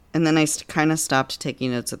and then I kind of stopped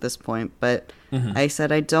taking notes at this point, but I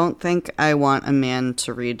said, I don't think I want a man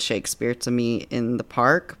to read Shakespeare to me in the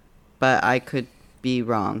park, but I could be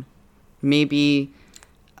wrong. Maybe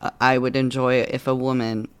I would enjoy it if a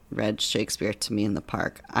woman read Shakespeare to me in the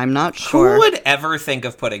park. I'm not sure. Who would ever think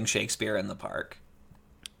of putting Shakespeare in the park?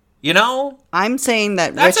 You know? I'm saying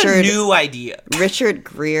that that's a new idea. Richard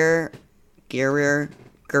Gere.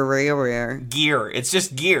 Gear. It's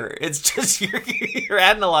just gear. It's just you're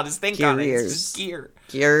adding a lot of stink on it. It's just gear.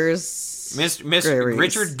 Gears.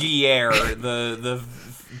 Richard Gere, the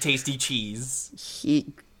tasty cheese.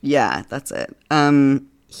 Yeah, that's it.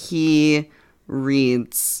 He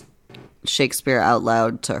reads Shakespeare out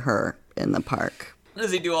loud to her in the park.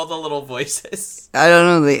 Does he do all the little voices? I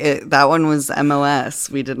don't know. That one was MOS.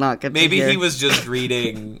 We did not get Maybe to hear. He was just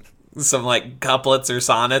reading some, like, couplets or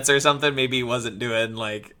sonnets or something. Maybe he wasn't doing,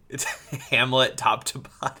 like, Hamlet top to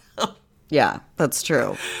bottom. Yeah, that's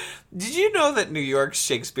true. Did you know that New York's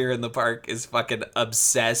Shakespeare in the Park is fucking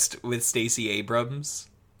obsessed with Stacey Abrams?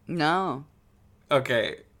 No.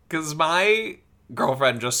 Okay, because my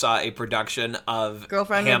girlfriend just saw a production of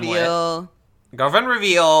Hamlet. Girlfriend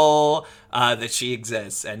reveal that she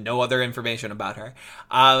exists and no other information about her.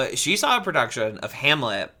 She saw a production of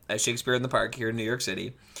Hamlet at Shakespeare in the Park here in New York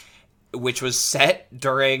City, which was set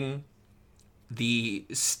during the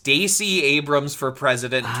Stacey Abrams for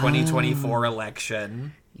President 2024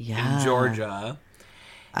 election in Georgia.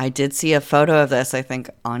 I did see a photo of this, I think,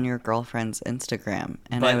 on your girlfriend's Instagram.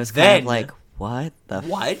 And I was then, kind of like, what the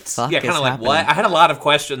fuck Yeah, kind of like, happening? what? I had a lot of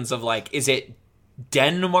questions of, like, is it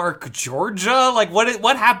Denmark, Georgia? Like,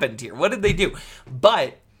 what happened here? What did they do?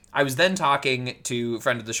 But I was then talking to a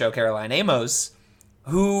friend of the show, Caroline Amos,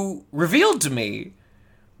 who revealed to me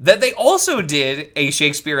that they also did a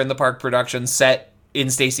Shakespeare in the Park production set in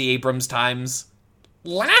Stacey Abrams' times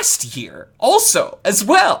last year, also, as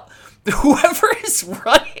well. Whoever is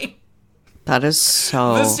running that is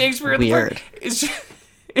so the Shakespeare in the Park is just,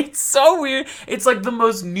 it's so weird. It's like the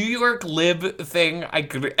most New York lib thing I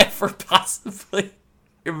could ever possibly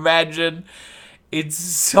imagine. It's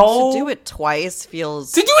so... To do it twice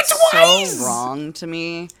feels so wrong to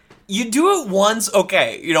me. You do it once,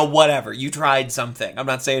 okay, you know, whatever. You tried something. I'm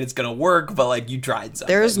not saying it's going to work, but, like, you tried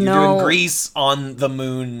something. You're doing Grease on the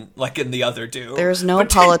moon, like in the other two. There's no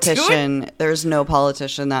politician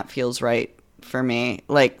that feels right for me.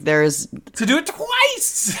 Like, to do it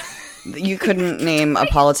twice! You couldn't name a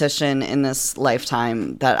politician in this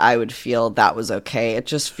lifetime that I would feel that was okay. It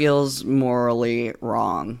just feels morally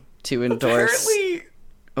wrong to endorse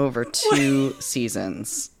over 2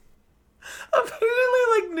 seasons. Apparently,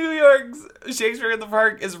 like, New York's Shakespeare in the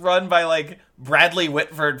Park is run by, like, Bradley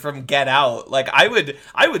Whitford from Get Out. Like, I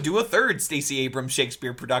would do a third Stacey Abrams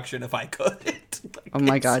Shakespeare production if I could. Like, oh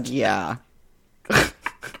my god, yeah.